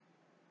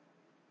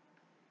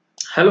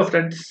Hello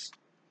friends,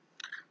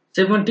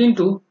 17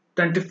 to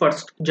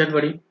 21st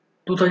January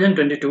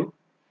 2022,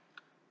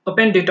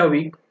 Open Data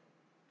Week.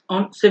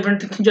 On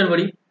 17th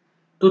January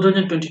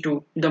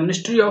 2022, the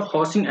Ministry of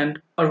Housing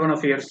and Urban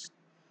Affairs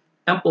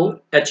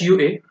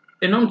MOHUA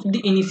announced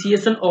the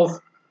initiation of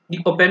the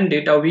Open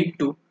Data Week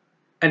to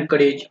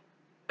encourage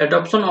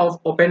adoption of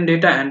open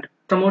data and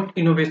promote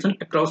innovation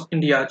across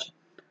India's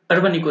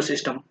urban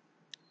ecosystem.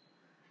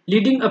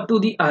 Leading up to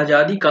the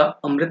Azadi Ka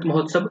Amrit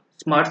Mahotsav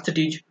Smart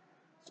Cities,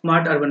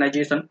 Smart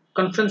Urbanization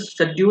Conference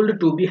scheduled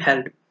to be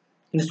held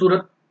in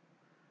Surat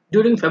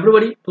during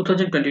February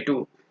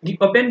 2022. The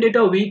Open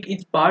Data Week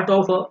is part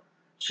of a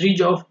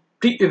series of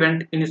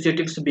pre-event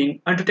initiatives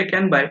being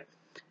undertaken by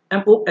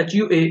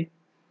MOHUA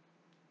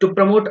to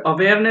promote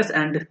awareness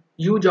and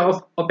use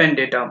of open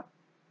data.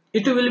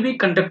 It will be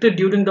conducted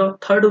during the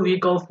third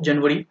week of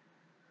January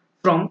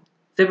from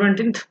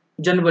 17th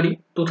January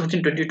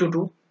 2022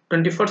 to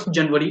 21st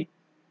January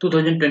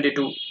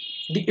 2022.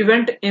 The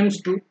event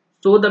aims to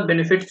show the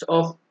benefits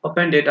of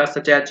open data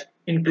such as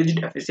increased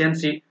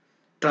efficiency,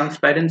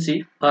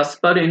 transparency,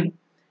 spur in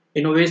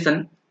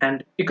innovation,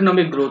 and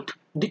economic growth.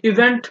 The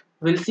event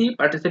will see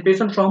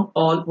participation from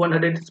all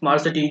 100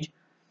 smart cities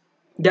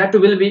that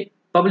will be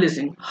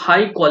publishing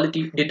high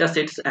quality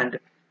datasets and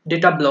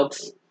data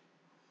blogs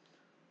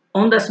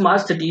on the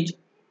Smart Cities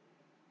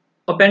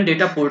Open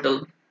Data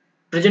Portal.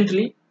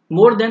 Presently,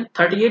 more than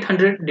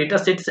 3,800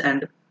 datasets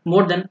and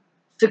more than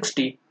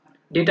 60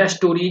 data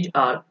storage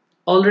are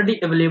already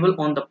available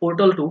on the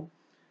portal to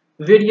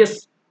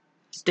various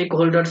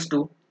stakeholders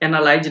to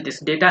analyze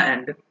this data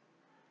and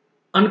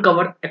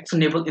uncover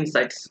actionable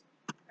insights.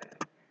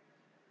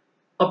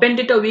 Open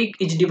Data Week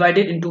is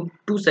divided into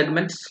two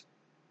segments.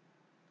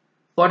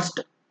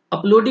 First,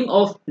 uploading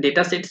of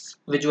datasets,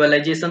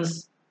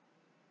 visualizations,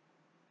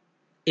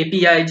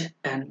 APIs,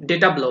 and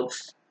data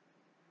blogs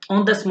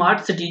on the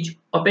Smart Cities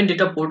Open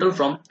Data Portal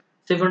from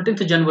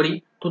 17th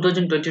January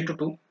 2022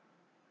 to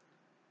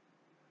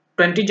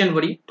 20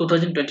 January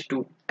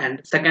 2022.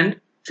 And second,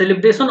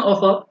 celebration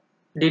of a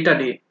data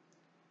day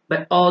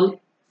by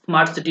all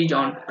smart cities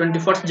on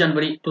 21st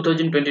January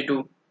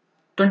 2022.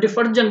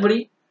 21st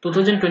January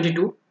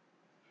 2022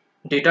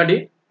 Data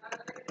Day.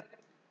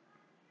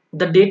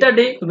 The Data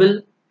Day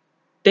will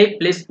take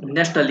place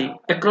nationally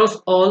across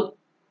all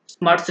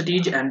smart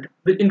cities and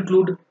will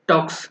include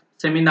talks,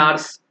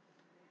 seminars,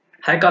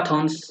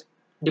 hackathons,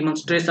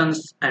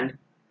 demonstrations, and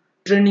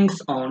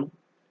trainings on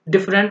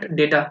different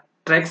data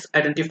tracks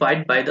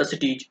identified by the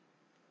cities.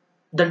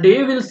 The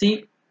day will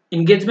see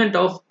engagement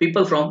of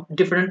people from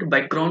different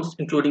backgrounds,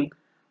 including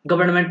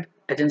government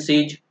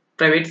agencies,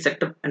 private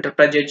sector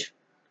enterprises,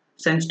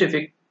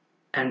 scientific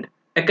and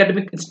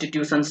academic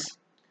institutions,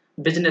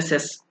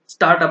 businesses,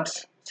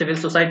 startups, civil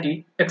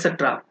society,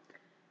 etc.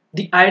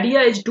 The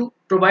idea is to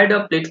provide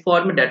a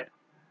platform that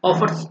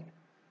offers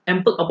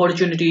ample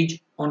opportunities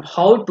on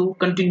how to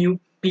continue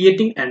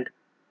creating and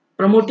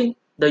promoting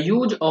the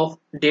use of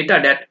data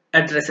that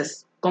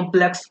addresses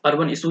complex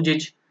urban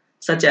issues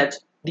such as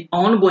the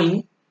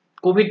ongoing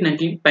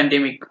COVID-19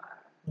 pandemic.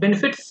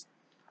 Benefits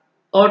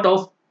out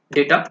of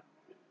data.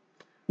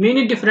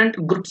 Many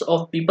different groups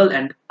of people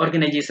and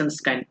organizations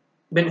can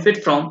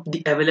benefit from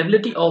the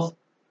availability of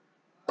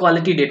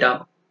quality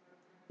data.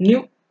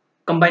 New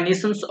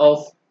combinations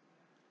of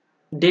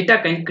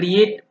data can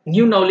create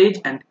new knowledge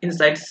and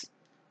insights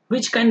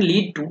which can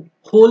lead to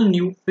whole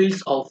new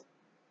fields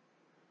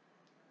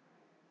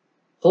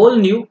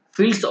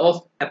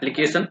of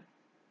application.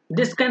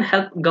 This can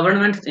help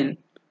governments in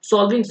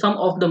solving some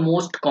of the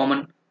most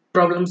common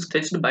problems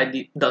faced by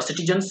the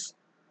citizens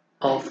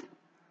of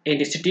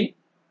any city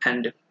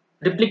and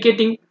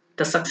replicating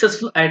the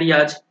successful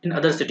ideas in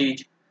other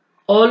cities.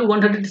 All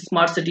 100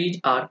 smart cities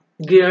are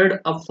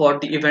geared up for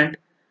the event,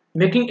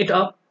 making it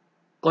a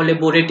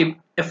collaborative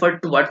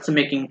effort towards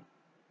making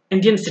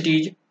Indian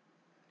cities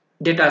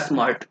data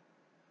smart.